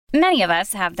Many of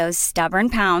us have those stubborn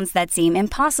pounds that seem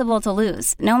impossible to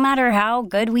lose, no matter how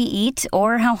good we eat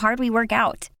or how hard we work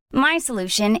out. My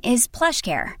solution is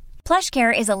PlushCare.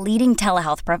 PlushCare is a leading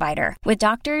telehealth provider with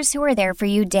doctors who are there for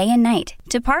you day and night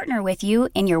to partner with you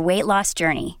in your weight loss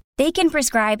journey. They can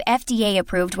prescribe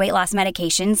FDA-approved weight loss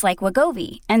medications like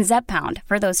Wegovy and Zepbound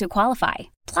for those who qualify.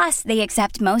 Plus, they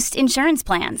accept most insurance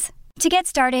plans. To get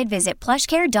started, visit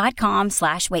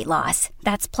plushcare.com/weightloss.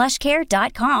 That's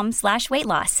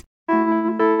plushcare.com/weightloss.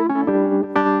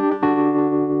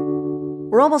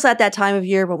 We're almost at that time of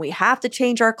year when we have to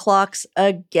change our clocks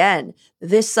again.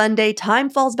 This Sunday,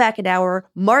 time falls back an hour,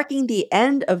 marking the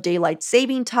end of daylight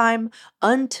saving time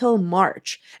until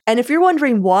March. And if you're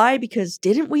wondering why, because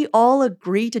didn't we all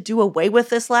agree to do away with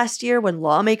this last year when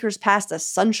lawmakers passed the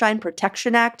Sunshine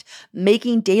Protection Act,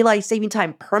 making daylight saving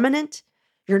time permanent?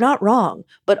 You're not wrong,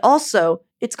 but also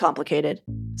it's complicated.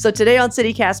 So today on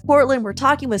CityCast Portland, we're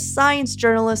talking with science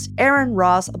journalist Aaron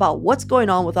Ross about what's going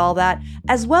on with all that,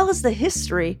 as well as the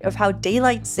history of how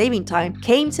daylight saving time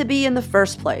came to be in the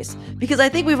first place. Because I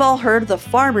think we've all heard the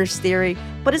farmer's theory,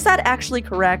 but is that actually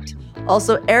correct?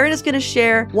 Also, Aaron is going to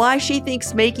share why she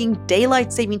thinks making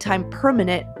daylight saving time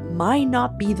permanent might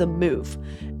not be the move.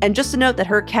 And just to note that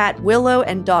her cat Willow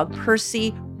and dog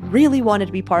Percy really wanted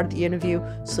to be part of the interview,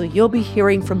 so you'll be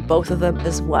hearing from both of them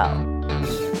as well.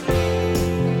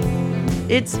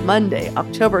 It's Monday,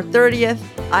 October 30th.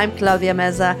 I'm Claudia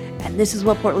Meza, and this is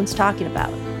what Portland's talking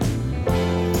about.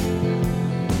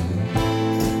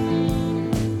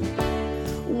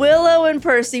 Willow and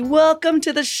Percy, welcome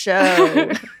to the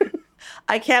show.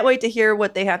 I can't wait to hear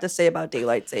what they have to say about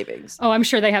daylight savings. Oh, I'm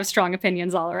sure they have strong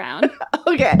opinions all around.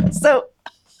 Okay, so...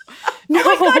 No,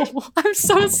 I'm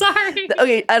so sorry.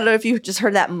 Okay, I don't know if you just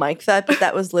heard that mic thud, but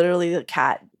that was literally the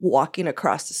cat walking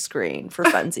across the screen for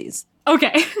funsies.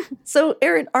 Okay. So,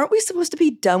 Aaron, aren't we supposed to be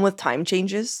done with time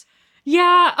changes?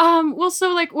 Yeah,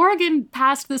 so Oregon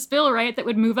passed this bill, right, that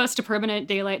would move us to permanent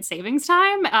daylight savings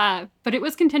time, but it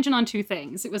was contingent on two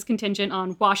things. It was contingent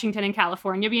on Washington and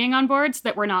California being on board so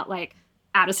that we're not,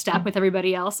 out of step with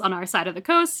everybody else on our side of the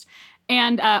coast,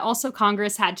 and also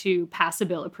Congress had to pass a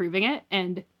bill approving it,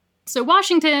 and so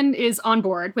Washington is on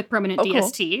board with permanent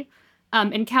DST,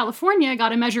 and California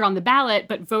got a measure on the ballot,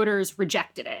 but voters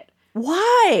rejected it.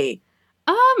 Why?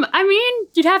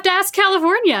 You'd have to ask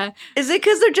California. Is it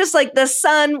because they're just like, the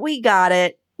sun, we got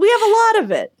it. We have a lot of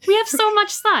it. We have so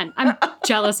much sun. I'm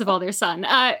jealous of all their sun.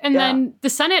 Then the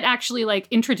Senate actually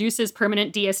introduces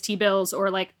permanent DST bills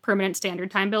or permanent standard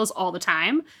time bills all the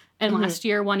time. And last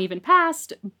year, one even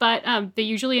passed, but they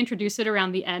usually introduce it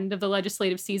around the end of the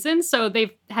legislative season, so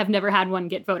they have never had one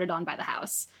get voted on by the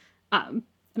House. And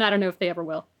I don't know if they ever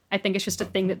will. I think it's just a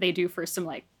thing that they do for some,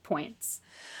 points.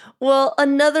 Well,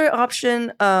 another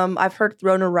option I've heard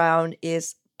thrown around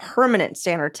is permanent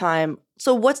standard time.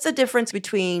 So what's the difference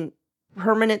between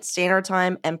permanent standard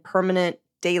time and permanent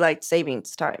daylight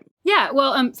savings time? Yeah,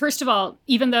 well, first of all,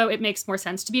 even though it makes more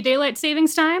sense to be daylight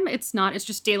savings time, it's not. It's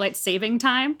just daylight saving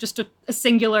time, just a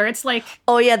singular. It's like...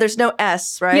 Oh, yeah, there's no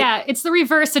S, right? Yeah, it's the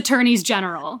reverse attorneys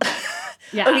general.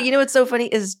 Yeah. Okay, you know what's so funny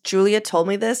is Julia told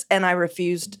me this, and I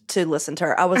refused to listen to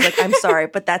her. I was like, I'm sorry,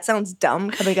 but that sounds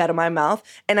dumb coming out of my mouth,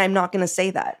 and I'm not going to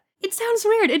say that. It sounds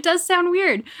weird. It does sound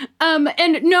weird.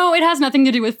 And no, it has nothing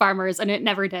to do with farmers, and it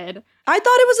never did. I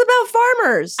thought it was about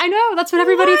farmers. I know. That's what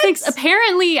everybody thinks.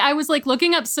 Apparently, I was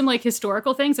looking up some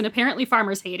historical things, and apparently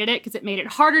farmers hated it because it made it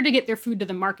harder to get their food to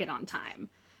the market on time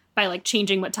by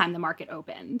changing what time the market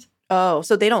opened. Oh,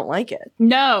 so they don't like it.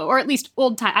 No, or at least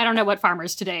old time. I don't know what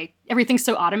farmers today. Everything's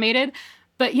so automated.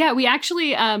 But yeah, we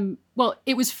actually,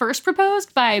 it was first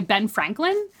proposed by Ben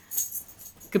Franklin.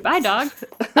 Goodbye, dog.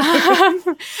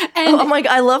 Oh my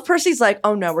God, I love Percy's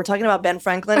oh no, we're talking about Ben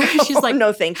Franklin. She's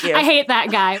no, thank you. I hate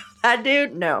that guy. That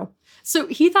dude, no. So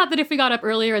he thought that if we got up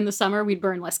earlier in the summer, we'd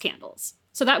burn less candles.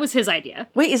 So that was his idea.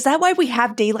 Wait, is that why we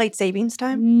have daylight savings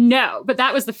time? No, but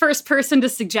that was the first person to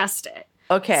suggest it.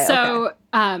 Okay. So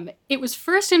it was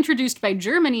first introduced by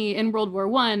Germany in World War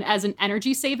I as an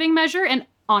energy saving measure. And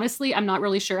honestly, I'm not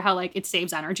really sure how it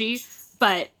saves energy,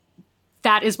 but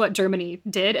that is what Germany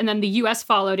did. And then the US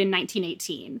followed in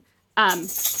 1918.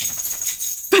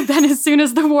 But then as soon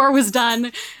as the war was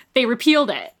done, they repealed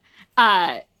it.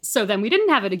 So then we didn't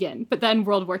have it again. But then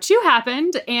World War II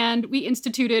happened, and we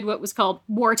instituted what was called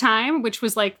wartime, which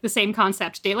was the same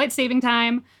concept, daylight saving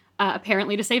time,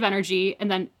 apparently to save energy.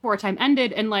 And then wartime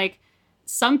ended, and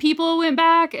some people went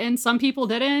back and some people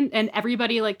didn't. And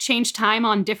everybody changed time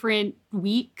on different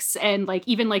weeks and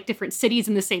even different cities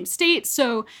in the same state.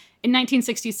 So in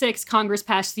 1966, Congress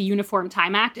passed the Uniform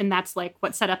Time Act, and that's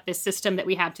what set up this system that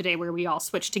we have today where we all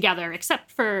switch together, except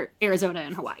for Arizona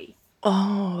and Hawaii.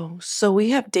 Oh, so we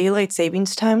have daylight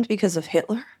savings times because of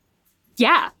Hitler?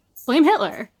 Yeah, blame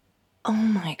Hitler. Oh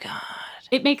my God.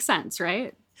 It makes sense,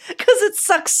 right? Because it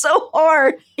sucks so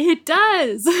hard. It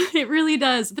does. It really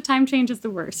does. The time change is the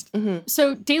worst. Mm-hmm.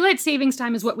 So daylight savings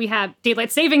time is what we have.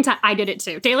 Daylight saving time. I did it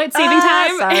too. Daylight saving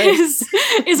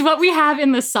time is what we have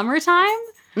in the summertime.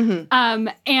 Mm-hmm.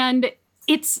 And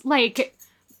it's like,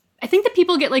 I think that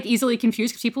people get like easily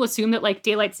confused because people assume that like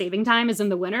daylight saving time is in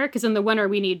the winter because in the winter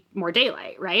we need more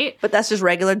daylight, right? But that's just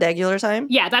regular time?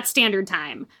 Yeah, that's standard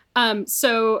time.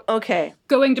 So Okay.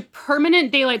 going to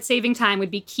permanent daylight saving time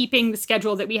would be keeping the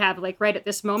schedule that we have like right at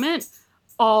this moment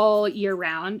all year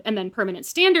round. And then permanent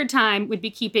standard time would be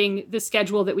keeping the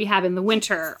schedule that we have in the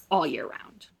winter all year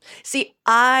round. See,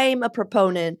 I'm a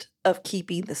proponent of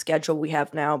keeping the schedule we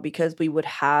have now because we would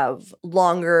have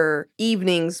longer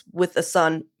evenings with the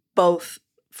sun both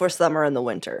for summer and the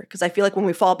winter. Because I feel like when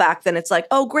we fall back, then it's like,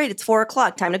 oh, great, it's 4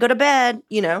 o'clock, time to go to bed,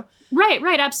 you know?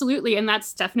 Right, absolutely. And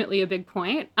that's definitely a big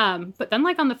point. But then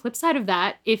like on the flip side of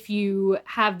that, if you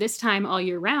have this time all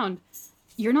year round,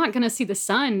 you're not going to see the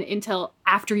sun until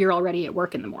after you're already at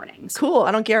work in the mornings. Cool,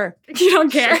 I don't care. You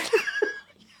don't care?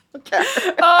 Okay.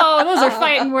 Oh, those are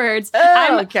fighting words.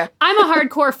 Okay. I'm a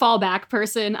hardcore fallback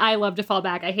person. I love to fall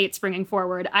back. I hate springing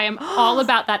forward. I am all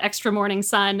about that extra morning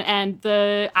sun. And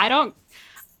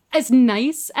as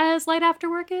nice as light after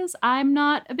work is, I'm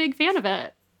not a big fan of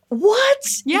it. What?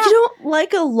 Yeah. You don't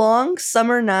like a long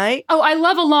summer night? Oh, I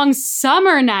love a long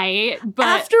summer night, but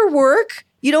After work?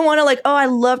 You don't want to I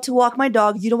love to walk my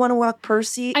dog. You don't want to walk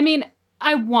Percy? I mean,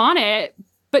 I want it,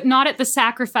 but not at the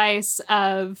sacrifice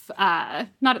of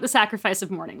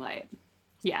morning light.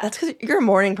 Yeah. That's because you're a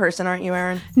morning person, aren't you,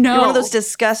 Erin? No. You're one of those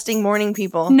disgusting morning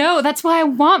people. No, that's why I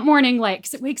want morning light,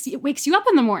 because it wakes you up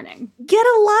in the morning. Get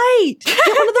a light.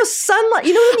 Get one of those sunlight.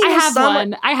 You know what I mean? I have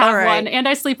one. I have All right. one, and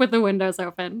I sleep with the windows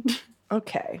open.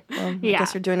 Okay. Well, I Yeah.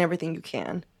 guess you're doing everything you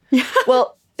can.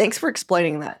 Well, thanks for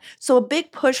explaining that. So a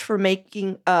big push for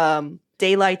making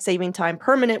daylight saving time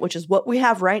permanent, which is what we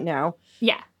have right now,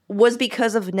 Yeah. was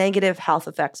because of negative health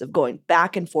effects of going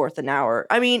back and forth an hour.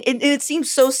 I mean, it seems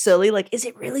so silly. Like, is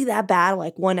it really that bad?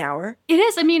 1 hour? It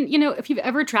is. I mean, if you've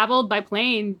ever traveled by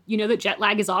plane, you know that jet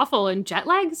lag is awful. And jet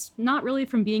lag's not really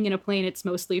from being in a plane. It's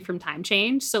mostly from time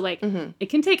change. So, it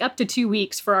can take up to 2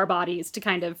 weeks for our bodies to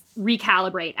kind of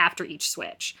recalibrate after each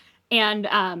switch. And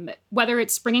whether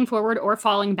it's springing forward or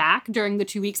falling back during the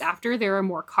 2 weeks after, there are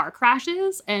more car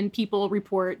crashes and people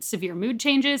report severe mood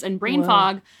changes and brain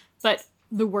fog. But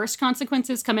the worst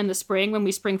consequences come in the spring when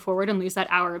we spring forward and lose that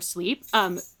hour of sleep.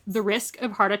 The risk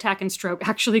of heart attack and stroke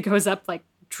actually goes up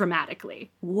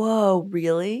dramatically. Whoa,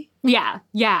 really?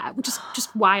 Yeah, which is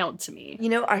just wild to me.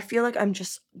 I feel like I'm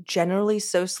just generally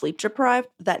so sleep deprived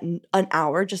that an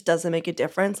hour just doesn't make a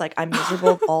difference. I'm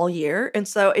miserable all year. And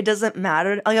so it doesn't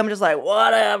matter. I'm just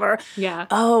whatever. Yeah.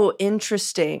 Oh,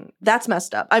 interesting. That's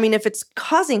messed up. I mean, if it's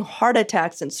causing heart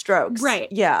attacks and strokes. Right.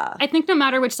 Yeah. I think no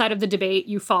matter which side of the debate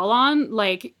you fall on,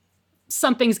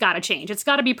 something's got to change. It's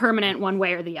got to be permanent one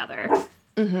way or the other.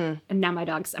 Mm-hmm. And now I'm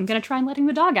going to try and letting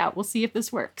the dog out. We'll see if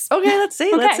this works. Okay, let's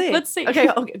see. Let's see. Okay,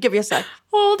 I'll give you a sec.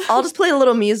 Hold. I'll just play a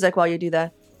little music while you do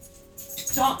that.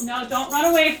 Don't run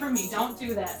away from me. Don't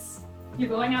do this. You're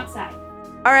going outside.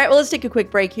 All right, well, let's take a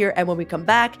quick break here. And when we come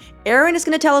back, Erin is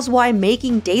going to tell us why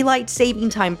making daylight saving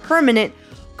time permanent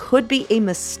could be a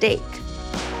mistake.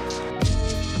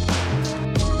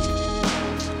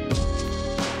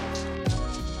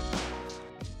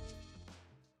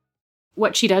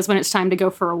 What she does when it's time to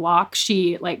go for a walk,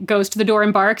 she goes to the door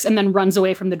and barks and then runs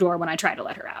away from the door when I try to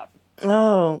let her out.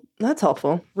 Oh, that's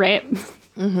helpful. Right?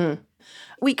 Mm-hmm.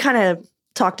 We kind of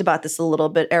talked about this a little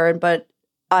bit, Erin, but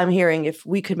I'm hearing if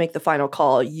we could make the final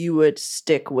call, you would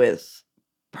stick with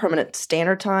permanent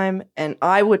standard time, and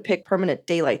I would pick permanent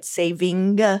daylight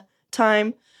saving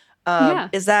time. Yeah.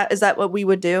 Is that what we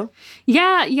would do?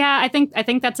 Yeah. I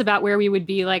think that's about where we would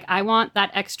be. I want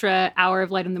that extra hour of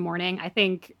light in the morning.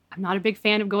 I'm not a big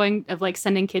fan of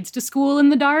sending kids to school in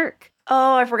the dark.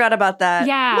 Oh, I forgot about that.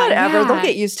 Yeah. Whatever. Yeah. They'll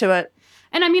get used to it.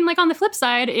 And I mean, on the flip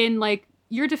side, in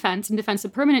your defense, in defense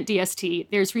of permanent DST,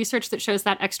 there's research that shows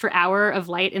that extra hour of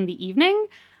light in the evening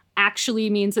actually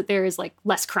means that there is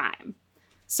less crime.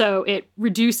 So it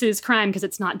reduces crime because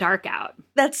it's not dark out.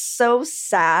 That's so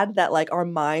sad that our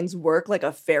minds work like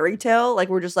a fairy tale.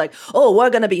 We're just oh, we're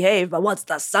going to behave, but once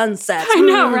the sun sets, I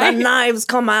know, right? The knives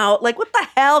come out. What the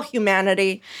hell,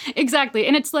 humanity? Exactly.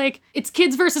 And it's it's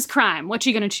kids versus crime. What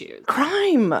you going to choose?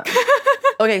 Crime.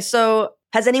 Okay, so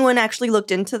has anyone actually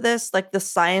looked into this? The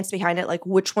science behind it?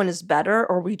 Which one is better?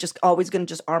 Or are we just always going to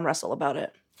just arm wrestle about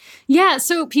it? Yeah,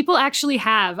 so people actually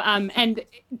have, and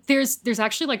there's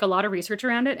actually like a lot of research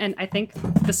around it, and I think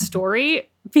the story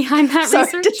behind that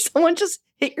research. Did someone just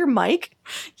hit your mic?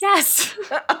 Yes,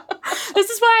 this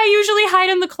is why I usually hide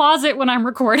in the closet when I'm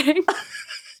recording.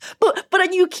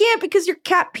 But you can't because your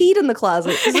cat peed in the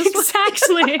closet.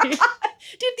 Exactly.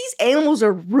 Dude, these animals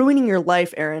are ruining your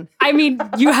life, Erin. I mean,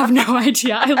 you have no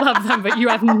idea. I love them, but you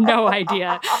have no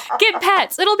idea. Get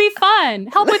pets. It'll be fun.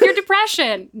 Help with your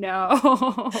depression.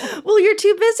 No. Well, you're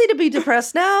too busy to be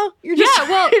depressed now. You're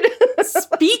just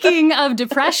speaking of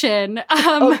depression,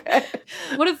 okay.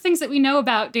 One of the things that we know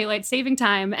about daylight saving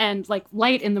time and like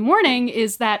light in the morning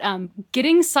is that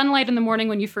getting sunlight in the morning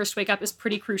when you first wake up is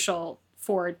pretty crucial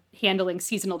for handling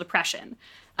seasonal depression.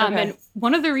 And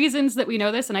one of the reasons that we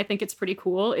know this, and I think it's pretty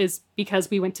cool, is because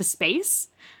we went to space.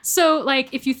 So,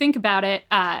 like, if you think about it,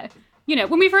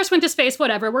 when we first went to space,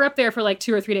 whatever, we're up there for like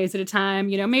 2 or 3 days at a time.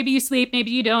 You know, maybe you sleep, maybe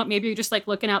you don't, maybe you're just like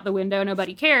looking out the window,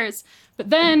 nobody cares.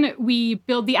 But then we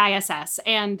build the ISS,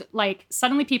 and like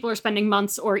suddenly people are spending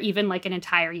months or even like an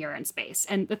entire year in space.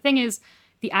 And the thing is,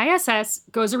 the ISS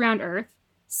goes around Earth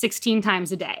 16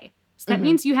 times a day. So that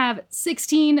means you have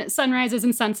 16 sunrises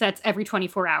and sunsets every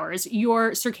 24 hours.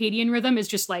 Your circadian rhythm is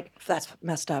just like... That's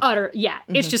messed up.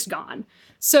 It's just gone.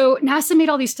 So NASA made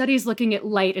all these studies looking at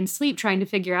light and sleep, trying to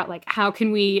figure out, like, how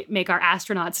can we make our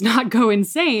astronauts not go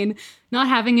insane, not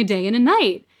having a day and a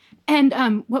night?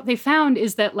 And what they found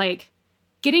is that, like,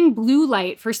 getting blue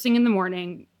light first thing in the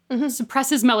morning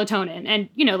suppresses melatonin. And,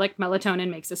 like,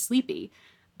 melatonin makes us sleepy.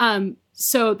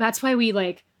 So that's why we,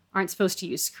 like... aren't supposed to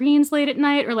use screens late at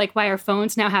night, or like why our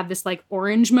phones now have this like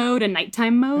orange mode and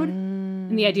nighttime mode.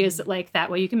 And the idea is that like that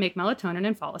way you can make melatonin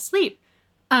and fall asleep.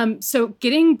 So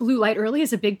getting blue light early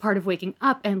is a big part of waking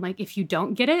up. And like if you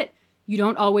don't get it, you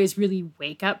don't always really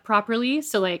wake up properly.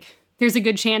 So like there's a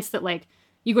good chance that like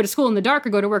you go to school in the dark or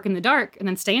go to work in the dark and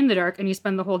then stay in the dark and you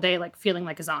spend the whole day like feeling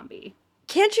like a zombie.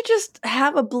 Can't you just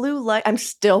have a blue light? I'm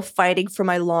still fighting for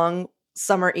my long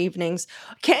summer evenings.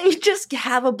 Can't you just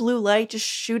have a blue light, just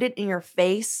shoot it in your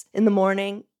face in the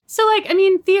morning? So like, I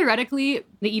mean, theoretically,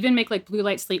 they even make like blue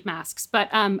light sleep masks. But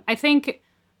I think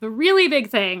the really big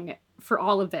thing for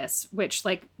all of this, which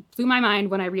like blew my mind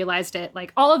when I realized it,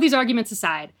 like all of these arguments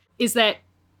aside, is that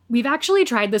we've actually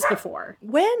tried this before.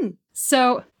 When?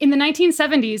 So in the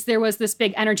 1970s, there was this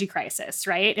big energy crisis,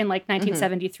 right? In like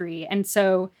 1973. And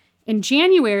so in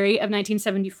January of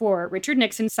 1974, Richard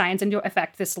Nixon signs into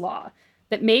effect this law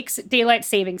that makes daylight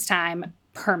savings time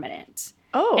permanent.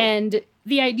 Oh. And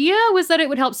the idea was that it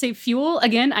would help save fuel.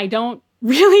 Again, I don't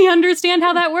really understand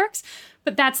how that works,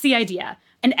 but that's the idea.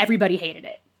 And everybody hated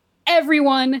it.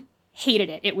 Everyone hated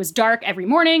it. It was dark every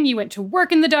morning. You went to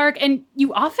work in the dark, and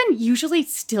you often usually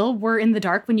still were in the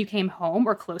dark when you came home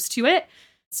or close to it.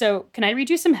 So can I read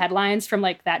you some headlines from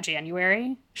like that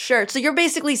January? Sure. So you're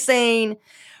basically saying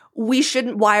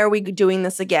why are we doing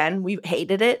this again? We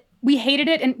hated it. We hated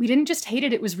it, and we didn't just hate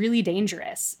it, it was really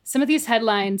dangerous. Some of these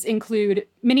headlines include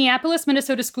Minneapolis,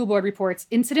 Minnesota School Board reports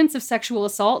incidents of sexual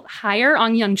assault higher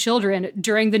on young children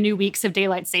during the new weeks of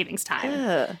daylight savings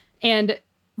time. And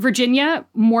Virginia,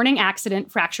 morning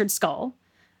accident, fractured skull.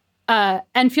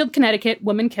 Enfield, Connecticut,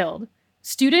 woman killed.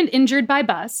 Student injured by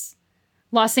bus.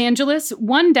 Los Angeles,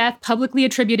 one death publicly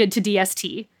attributed to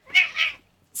DST.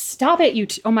 Stop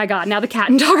it, oh my God, now the cat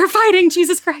and dog are fighting,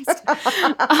 Jesus Christ.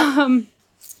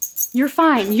 You're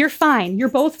fine. You're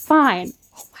both fine.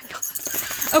 Oh my God.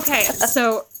 Okay,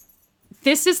 so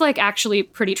this is like actually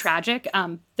pretty tragic.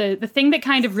 The thing that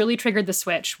kind of really triggered the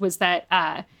switch was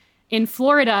that in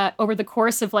Florida, over the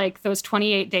course of like those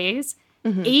 28 days,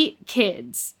 8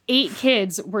 kids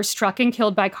were struck and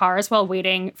killed by cars while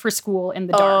waiting for school in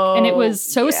the dark. And it was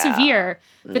so severe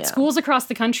that schools across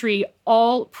the country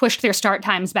all pushed their start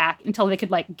times back until they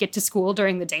could like get to school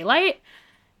during the daylight.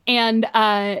 And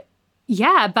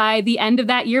by the end of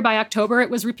that year, by October,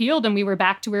 it was repealed and we were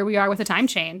back to where we are with a time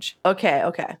change. Okay.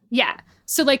 Yeah.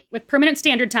 So like with permanent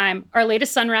standard time, our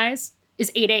latest sunrise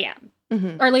is 8 a.m.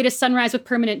 Our latest sunrise with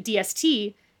permanent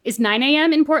DST is 9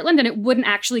 a.m. in Portland, and it wouldn't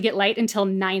actually get light until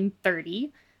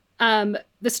 9:30.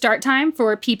 The start time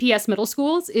for PPS middle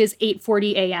schools is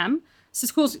 8:40 a.m.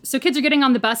 So kids are getting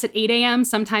on the bus at 8 a.m.,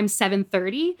 sometimes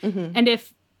 7:30. And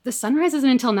if the sunrise isn't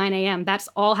until 9 a.m., that's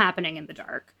all happening in the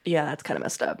dark. Yeah, that's kind of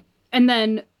messed up. And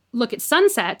then look at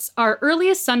sunsets. Our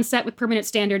earliest sunset with permanent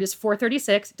standard is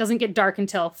 4:36. It doesn't get dark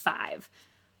until 5.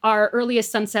 Our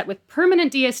earliest sunset with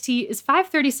permanent DST is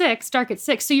 5:36, dark at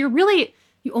 6. So you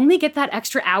only get that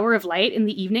extra hour of light in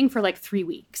the evening for like 3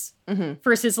 weeks.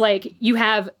 Versus like you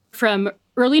have from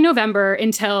early November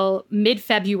until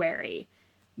mid-February,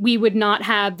 we would not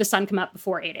have the sun come up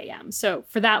before 8 a.m. So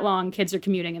for that long, kids are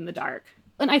commuting in the dark.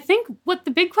 And I think what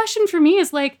the big question for me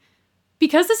is like,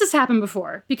 because this has happened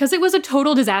before, because it was a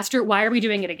total disaster, why are we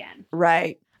doing it again?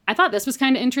 Right. I thought this was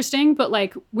kind of interesting, but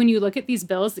like when you look at these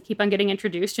bills that keep on getting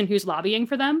introduced and who's lobbying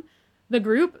for them, the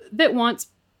group that wants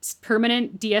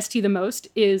permanent DST the most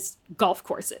is golf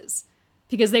courses,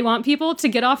 because they want people to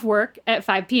get off work at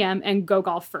 5 p.m. and go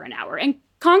golf for an hour. And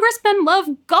congressmen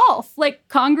love golf. Like,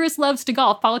 Congress loves to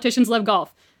golf. Politicians love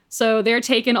golf. So they're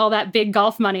taking all that big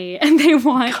golf money and they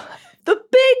want the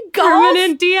big golf?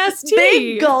 Permanent DST.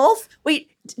 Big golf?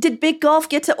 Wait, did big golf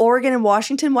get to Oregon and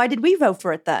Washington? Why did we vote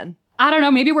for it then? I don't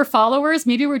know. Maybe we're followers.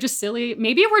 Maybe we're just silly.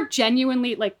 Maybe we're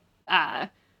genuinely like,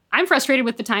 I'm frustrated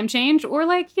with the time change, or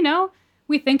like, you know,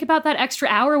 we think about that extra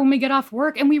hour when we get off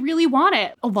work and we really want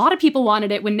it. A lot of people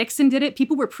wanted it when Nixon did it.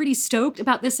 People were pretty stoked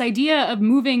about this idea of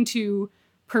moving to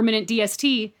permanent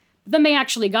DST. But then they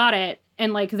actually got it.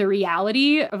 And like the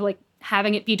reality of like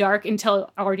having it be dark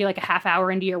until already like a half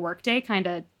hour into your workday kind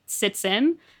of sits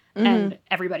in, and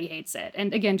everybody hates it.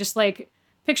 And again, just like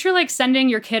picture like sending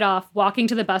your kid off, walking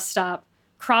to the bus stop,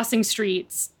 crossing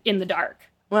streets in the dark.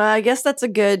 Well, I guess that's a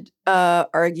good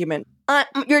argument.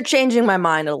 You're changing my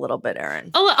mind a little bit,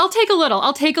 Erin. I'll take a little.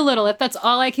 I'll take a little. If that's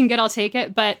all I can get, I'll take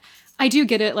it. But I do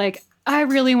get it. Like, I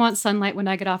really want sunlight when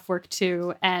I get off work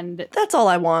too. And that's all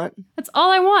I want. That's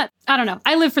all I want. I don't know.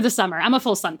 I live for the summer. I'm a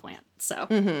full sun plant.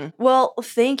 So. Well,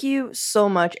 thank you so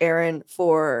much, Erin,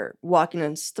 for walking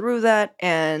us through that,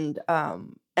 and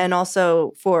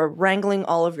also for wrangling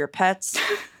all of your pets.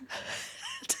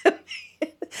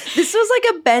 This was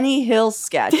like a Benny Hill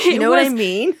sketch. You know what I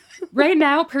mean? Right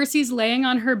now, Percy's laying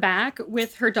on her back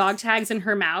with her dog tags in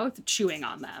her mouth, chewing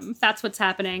on them. That's what's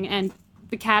happening. And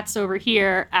the cat's over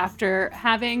here after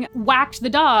having whacked the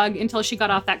dog until she got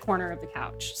off that corner of the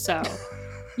couch. So,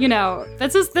 you know,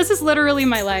 this is literally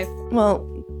my life. Well,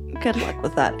 good luck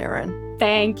with that, Erin.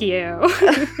 Thank you.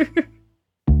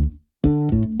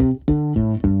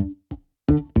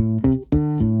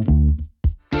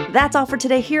 That's all for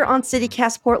today here on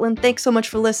CityCast Portland. Thanks so much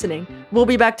for listening. We'll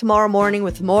be back tomorrow morning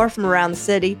with more from around the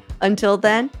city. Until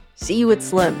then, see you at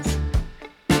Slim's.